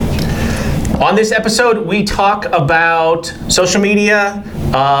On this episode, we talk about social media,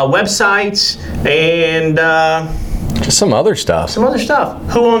 websites, and just some other stuff.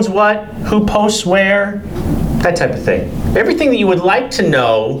 Who owns what, who posts where, that type of thing. Everything that you would like to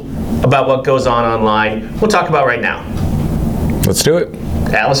know about what goes on online, we'll talk about right now. Let's do it.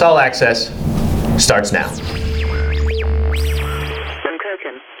 Atlas All Access starts now. From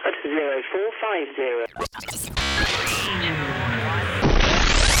Kirkham at 0450.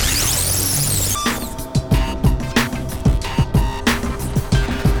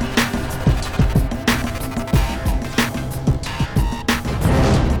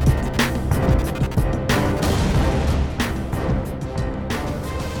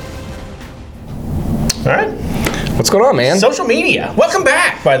 All right. What's going on, man? Social media. Welcome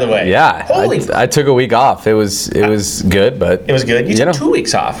back, by the way. Yeah. Holy. I took a week off. It was good, but It was good. You took 2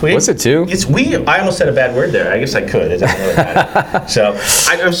 weeks off. Was it 2? I almost said a bad word there. I guess I could. It doesn't really matter. So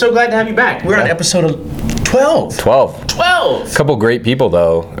I'm so glad to have you back. We're on episode of 12. 12. A couple great people,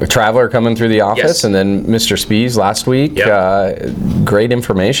 though. A Traveler coming through the office, Yes. and then Mr. Spees last week. Yep. Great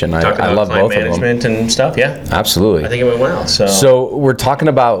information. Talking I about love client both of them. management and stuff. Yeah. Absolutely. I think it went well. So we're talking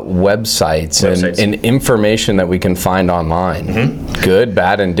about websites. And information that we can find online. Mm-hmm. Good,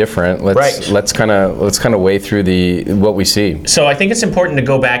 bad, and different. Let's kind of weigh through what we see. So I think it's important to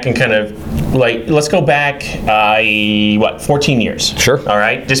go back and kind of let's go back 14 years. Sure. All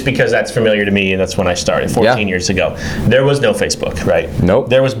right. Just because that's familiar to me and that's when I started 14 years ago. There was no Facebook, right? Nope.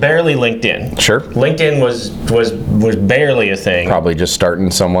 There was barely LinkedIn. Sure. LinkedIn was barely a thing. Probably just starting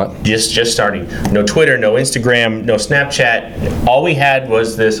somewhat. Just starting. No Twitter, no Instagram, no Snapchat. All we had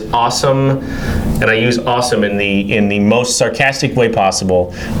was this awesome, and I use awesome in the most sarcastic way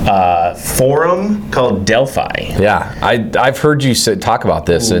possible, forum called Delphi. Yeah, I've heard you talk about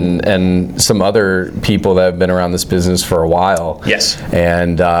this and some other people that have been around this business for a while. Yes.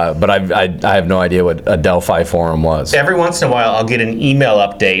 And but I have no idea what a Delphi forum was. Every once in a while, I'll get an email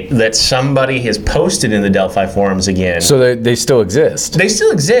update that somebody has posted in the Delphi forums again. So they still exist. They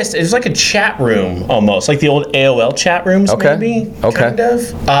still exist. It's like a chat room almost, like the old AOL chat rooms, maybe. Okay. Kind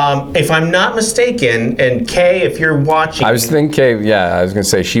of. If I'm not mistaken, and Kay, if you're watching, I was thinking, I was going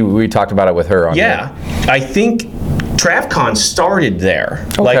to say we talked about it with her on here. I think TravCon started there.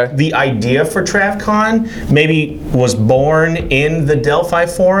 Okay. Like the idea for TravCon maybe was born in the Delphi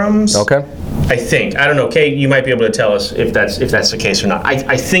forums. Okay. I think. I don't know. Kay, you might be able to tell us if that's the case or not.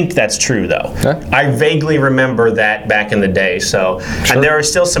 I think that's true, though. Okay. I vaguely remember that back in the day. So, Sure. And there are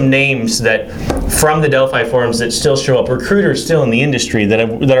still some names that from the Delphi forums that still show up. Recruiters still in the industry that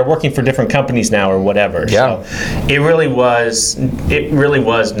are working for different companies now or whatever. Yeah. So it really was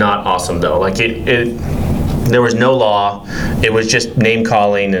not awesome though. Like there was no law. It was just name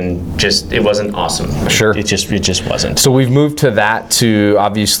calling and it wasn't awesome. Sure. It just wasn't. So we've moved to that to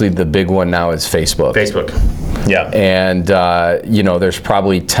obviously the big one now is Facebook. Yeah. And, there's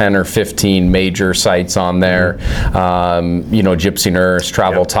probably 10 or 15 major sites on there. Gypsy Nurse,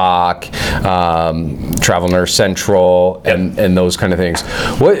 Travel Talk, Travel Nurse Central, and those kind of things.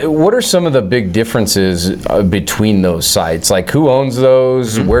 What are some of the big differences between those sites? Like who owns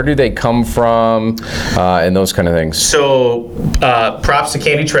those? Where do they come from? And those kind of things. So props to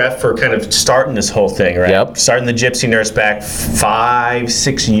Candy Treff for kind of starting this whole thing, right? Yep. Starting the Gypsy Nurse back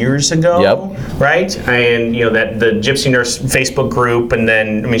 5-6 years ago. Yep. Right? And that the Gypsy Nurse Facebook group, and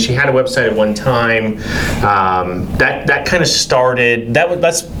then she had a website at one time. That kind of started.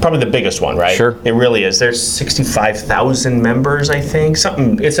 That's probably the biggest one, right? Sure. It really is. There's 65,000 members, I think.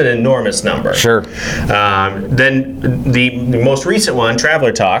 It's an enormous number. Sure. Then the most recent one,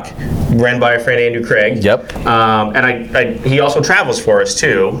 Traveler Talk, ran by our friend Andrew Craig. Yep. And he also travels for us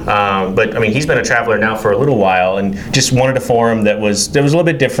too. But he's been a traveler now for a little while, and just wanted a forum that was a little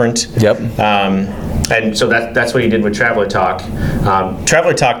bit different. Yep. And so that's what he did with Traveler Talk.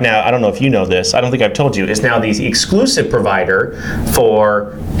 Traveler Talk now, I don't know if you know this, I don't think I've told you, is now the exclusive provider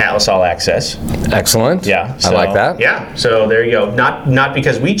for Atlas All Access. Excellent. Yeah. I like that. Yeah. So there you go. Not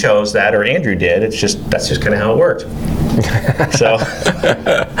because we chose that or Andrew did. That's just kind of how it worked. So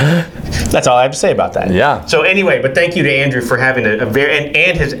that's all I have to say about that. Yeah. So anyway, but thank you to Andrew for having and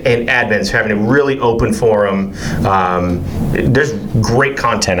admins for having a really open forum. There's great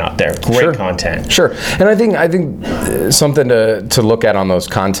content out there. Great content. Sure. And I think something to look at on those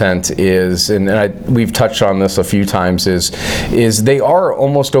content is, we've touched on this a few times, is they are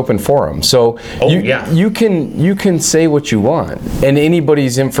almost open forums. So you can say what you want, and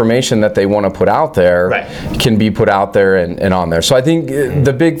anybody's information that they want to put out there can be put out there and on there. So I think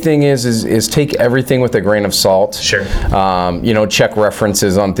the big thing is is take everything with a grain of salt. Sure. You know, check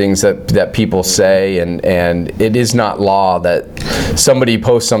references on things that people say, and it is not law that somebody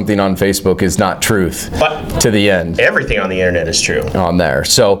posts something on Facebook is not truth But to the end everything on the internet is true, on there.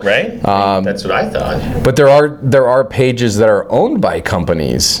 So right? That's what I thought. but there are pages that are owned by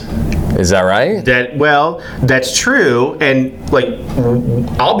companies. Is that right? That's true, and like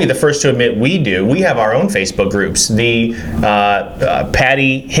I'll be the first to admit we have our own Facebook groups. The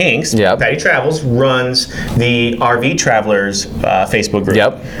Patty Hinks, Yep. Patty Travels, runs the RV Travelers Facebook group.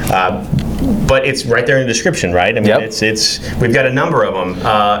 Yep. But it's right there in the description, right? I mean, Yep. it's we've got a number of them.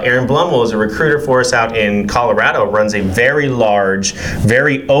 Aaron Blumwell is a recruiter for us out in Colorado, runs a very large,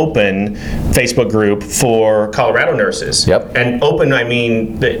 very open Facebook group for Colorado nurses. Yep. And open, I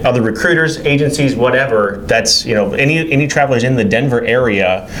mean, the other recruiters, agencies, whatever. That's, you know, any travelers in the Denver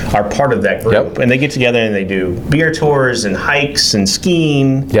area are part of that group, Yep. and they get together and they do beer tours and hikes and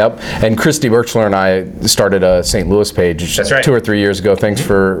skiing. Yep. And Christy Birchler and I started a St. Louis page That's right. 2 or 3 years ago. Thanks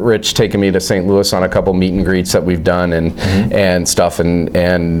for Rich taking me to St. Louis on a couple meet and greets that we've done and stuff.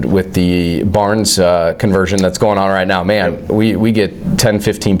 And with the Barnes conversion that's going on right now, man, we get 10,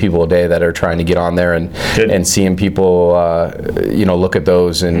 15 people a day that are trying to get on there Good. and seeing people, you know, look at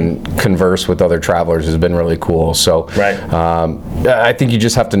those and converse with other travelers has been really cool. So Right. I think you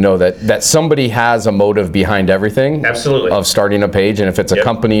just have to know that somebody has a motive behind everything. Absolutely. Of starting a page, and if it's a Yep.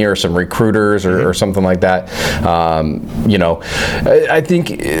 company or some recruiters or something like that, you know, I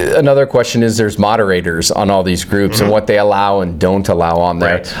think another question is there's moderators on all these groups and what they allow and don't allow on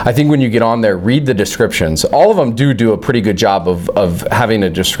there. Right. I think when you get on there, read the descriptions. All of them do a pretty good job of having a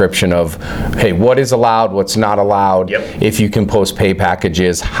description of, hey, what is allowed, what's not allowed, Yep. if you can post pay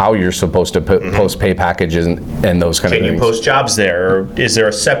packages, how you're supposed to post pay packages and those kind of Can things. you post jobs there, or is there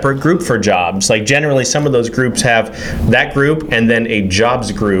a separate group for jobs? Like generally, some of those groups have that group and then a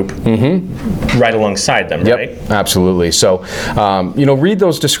jobs group right alongside them, Yep, right? absolutely. So, you know, read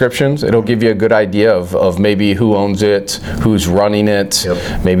those descriptions. It'll give you a good idea of maybe who owns it, who's running it, Yep.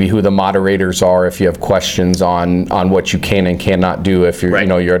 maybe who the moderators are if you have questions on what you can and cannot do if you're, Right. you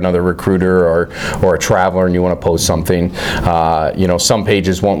know, you're another recruiter or a traveler and you want to post something. You know, some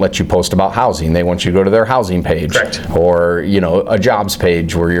pages won't let you post about housing. They want you to go to their housing page. Correct. Or, you know, a jobs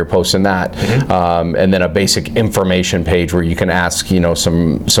page where you're posting that. And then a basic information page where you can ask, you know,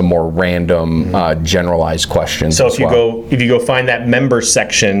 some more random generalized questions. So as if you well. go find that member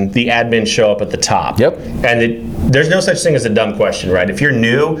section, the admins show up at the top. Yep. And there's no such thing as a dumb question, right? If you're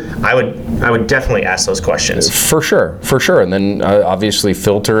new, I would definitely ask those questions. For sure. And then obviously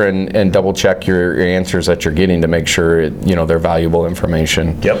filter and double check your answers that you're getting to make sure you know they're valuable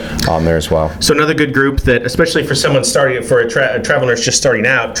information. Yep. On there as well. So another good group that, especially for someone starting, for a travel nurse just starting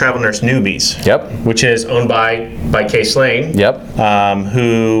out, Travel Nurse Newbies. Yep. Which is owned by Case Lane. Yep.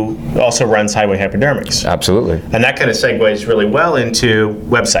 Who also runs Highway Hypodermics. Absolutely. And that kind of segues really well into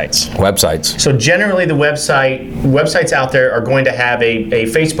websites. Websites. So generally the websites out there are going to have a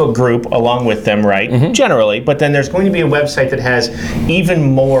Facebook group along with them, right? Generally, but then there's going to be a website that has even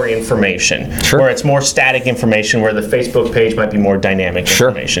more information. Sure. Where it's more static information, where the Facebook page might be more dynamic Sure.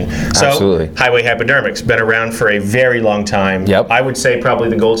 information. So Absolutely. Highway Hypodermics, been around for a very long time. Yep. I would say probably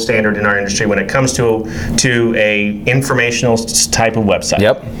the gold standard in our industry when it comes to a informational type of website.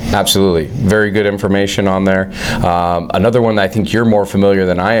 Yep, absolutely. Very good information on there. Another one that I think you're more familiar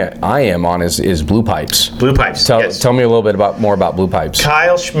than I am on is Blue Pipes. Blue Pipes, yes. Tell me a little bit more about Blue Pipes.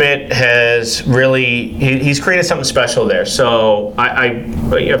 Kyle Schmidt has really, he's created something special there. So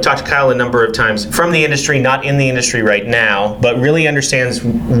I've talked to Kyle a number of times from the industry, not in the industry right now, but really understands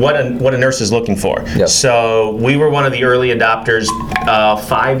what a nurse is looking for. Yep. So we were one of the early adopters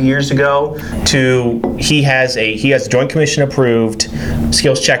 5 years ago he has Joint Commission approved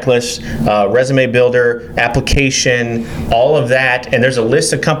skills checklist, resume builder, application, all of that, and there's a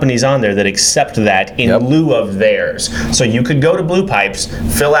list of companies on there that accept that in Yep. lieu of theirs. So you could go to Blue Pipes,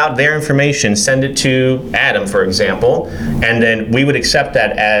 fill out their information, send it to Adam, for example, and then we would accept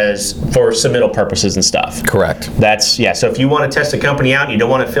that as for submittal purposes and stuff. Correct. So if you want to test a company out and you don't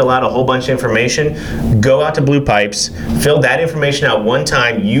want to fill out a whole bunch of information, go out to Blue Pipes, fill that information out one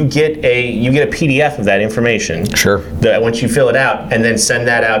time, you get a PDF of that information. Sure. Once you fill it out, and then send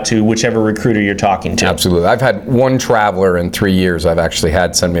that out to whichever recruiter you're talking to. Absolutely. I've had one traveler in 3 years I've actually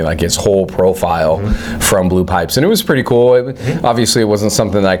had send me like his whole profile from Blue Pipes, and it was pretty cool. Obviously, it wasn't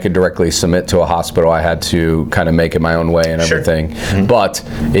something that I could directly submit to a hospital. I had to kind of make it my own way and Sure. everything. But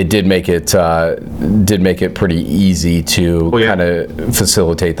it did make it pretty easy to yeah. kind of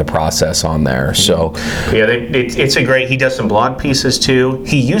facilitate the process on there. So Yeah, it's a great. He does some blog pieces too.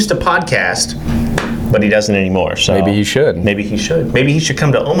 He used to podcast. but he doesn't anymore. So Maybe he should. Maybe he should. Maybe he should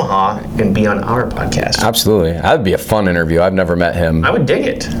come to Omaha and be on our podcast. Absolutely. That would be a fun interview. I've never met him. I would dig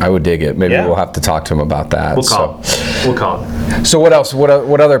it. I would dig it. Maybe Yeah. we'll have to talk to him about that. We'll call. We'll call him. So what else?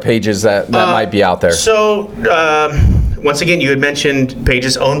 What other pages that might be out there? So, once again, you had mentioned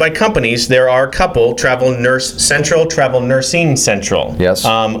pages owned by companies. There are a couple: Travel Nurse Central, Travel Nursing Central. Yes.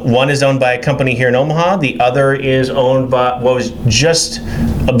 One is owned by a company here in Omaha. The other is owned by, was just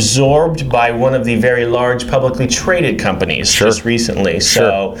absorbed by one of the very large publicly traded companies just recently.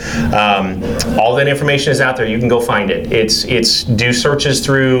 So, all that information is out there. You can go find it. It's do searches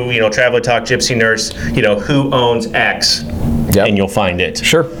through, Traveler Talk, Gypsy Nurse, who owns X. Yep. And you'll find it.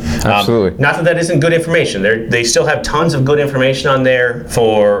 Sure, absolutely. Not that isn't good information. They still have tons of good information on there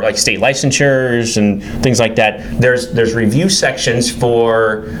for like state licensures and things like that. There's review sections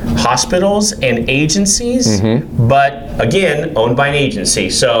for hospitals and agencies, but again, owned by an agency.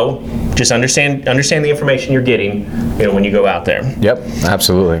 So just understand the information you're getting, when you go out there. Yep,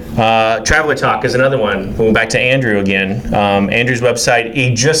 absolutely. Traveler Talk is another one. Going back to Andrew again. Andrew's website,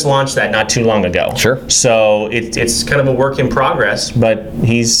 he just launched that not too long ago. Sure. So it's kind of a work in progress, but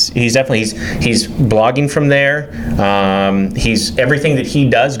he's definitely he's blogging from there. He's everything that he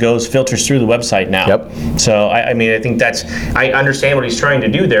does filters through the website now. Yep. So I think I understand what he's trying to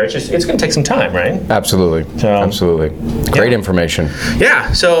do there. It's going to take some time, right? Absolutely. Absolutely. Great information.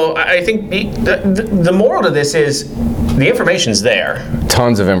 Yeah. So I think the moral to this is the information's there.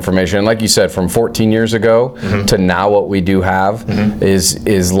 Tons of information. Like you said, from 14 years ago to now, what we do have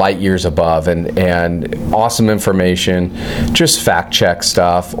is light years above, and awesome information. Just fact check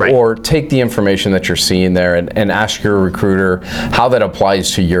stuff, or take the information that you're seeing there and ask your recruiter how that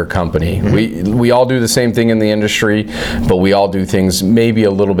applies to your company. We all do the same thing in the industry, but we all do things maybe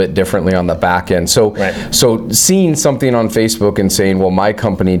a little bit differently on the back end. So seeing something on Facebook and saying, well, my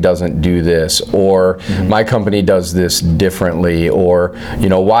company doesn't do this, or my company does this differently, or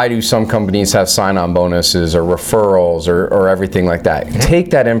why do some companies have sign-on bonuses or referrals or everything like that.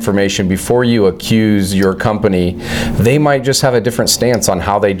 Take that information before you accuse your company. They might just have a different stance on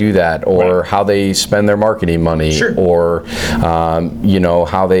how they do that, or how they spend their marketing money, or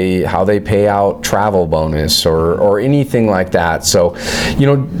how they pay out travel bonus or anything like that. So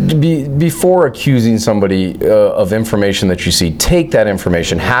before accusing somebody of information that you see, take that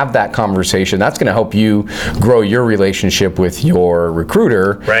information, have that conversation. That's going to help you grow your relationship with your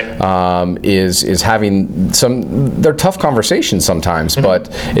recruiter. Is having they're tough conversations sometimes, but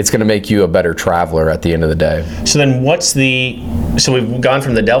it's going to make you a better traveler at the end of the day. So then so we've gone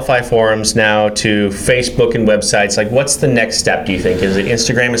from the Delphi forums now to Facebook and websites. Like, what's the next step, do you think? Is it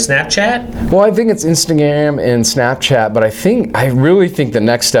Instagram and Snapchat? Well, I think it's Instagram and Snapchat, but I really think the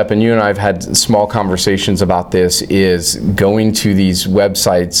next step, and you and I have had small conversations about this, is going to these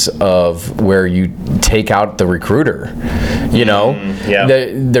websites of where you take out the recruiter.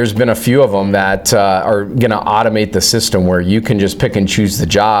 There's been a few of them that are going to automate the system where you can just pick and choose the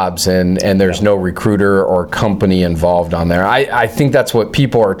jobs, and there's no recruiter or company involved on there. I think that's what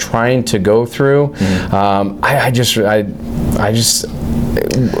people are trying to go through. I just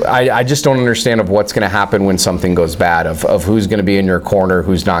don't understand of what's going to happen when something goes bad, of who's going to be in your corner,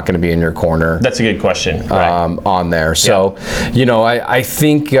 who's not going to be in your corner. That's a good question. On there. So, I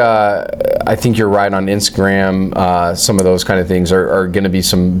think you're right on Instagram. Some of those kind of things are going to be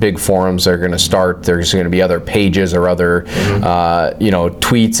some big forums that are going to start. There's going to be other pages or other,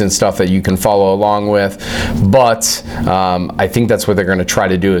 tweets and stuff that you can follow along with. But I think that's what they're going to try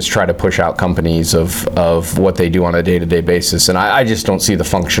to do, is try to push out companies of what they do on a day-to-day basis. And I just don't see the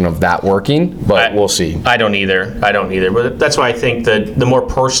function of that working, but we'll see. I don't either. But that's why I think that the more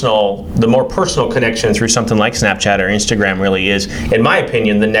personal connection through something like Snapchat or Instagram really is, in my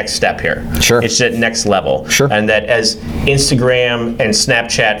opinion, the next step here. Sure. It's that next level. Sure. And that as Instagram and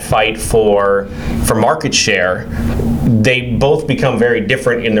Snapchat fight for market share, they both become very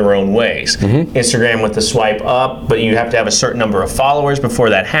different in their own ways. Instagram with the swipe up, but you have to have a certain number of followers before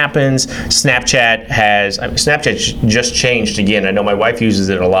that happens. Snapchat just changed again. I know my wife uses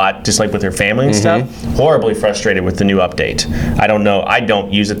it a lot, just like with her family and stuff. Horribly frustrated with the new update. I don't know. I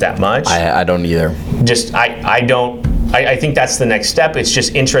don't use it that much. I don't either. I think that's the next step. It's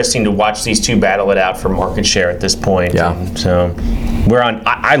just interesting to watch these two battle it out for market share at this point. Yeah. And so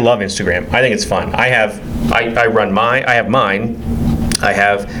I love Instagram. I think it's fun. I have mine. I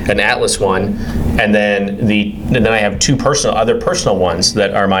have an Atlas one, and then I have two other personal ones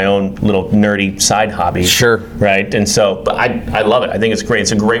that are my own little nerdy side hobbies. Sure. Right, and so, but I love it. I think it's great.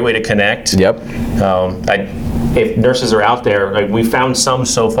 It's a great way to connect. Yep. If nurses are out there, like, we found some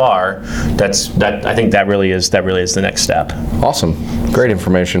so far. I think that really is the next step. Awesome. Great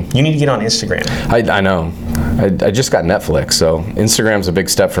information. You need to get on Instagram. I know. I just got Netflix, so Instagram's a big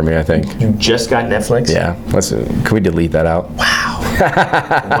step for me, I think. You just got Netflix? Yeah. Can we delete that out? Wow.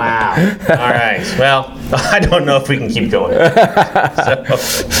 Wow. All right. Well, I don't know if we can keep going.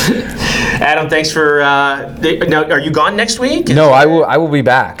 Adam, thanks for. Now, are you gone next week? No, I will be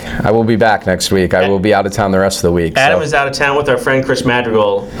back. I will be back next week. I will be out of town the rest of the week. Adam is out of town with our friend Chris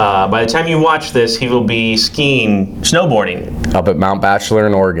Madrigal. By the time you watch this, he will be snowboarding. Up at Mount Bachelor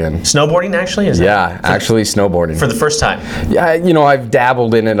in Oregon. Snowboarding, actually? Actually snowboarding. For the first time? Yeah, I've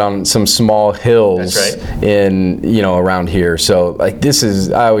dabbled in it on some small hills. That's right. Around here. So,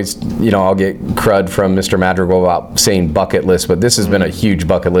 I always, I'll get crud from Mr. Madrigal about saying bucket list, but this has been a huge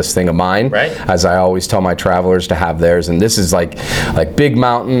bucket list thing of mine. Right. As I always tell my travelers to have theirs. And this is like big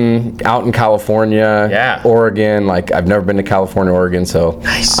mountain out in California, Yeah. Oregon. I've never been to California, Oregon, so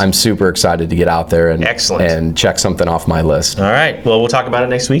Nice. I'm super excited to get out there and check something off my list. All right. Well, we'll talk about it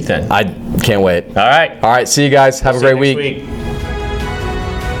next week then. I can't wait. All right. All right, see you guys. Have a See you great next week.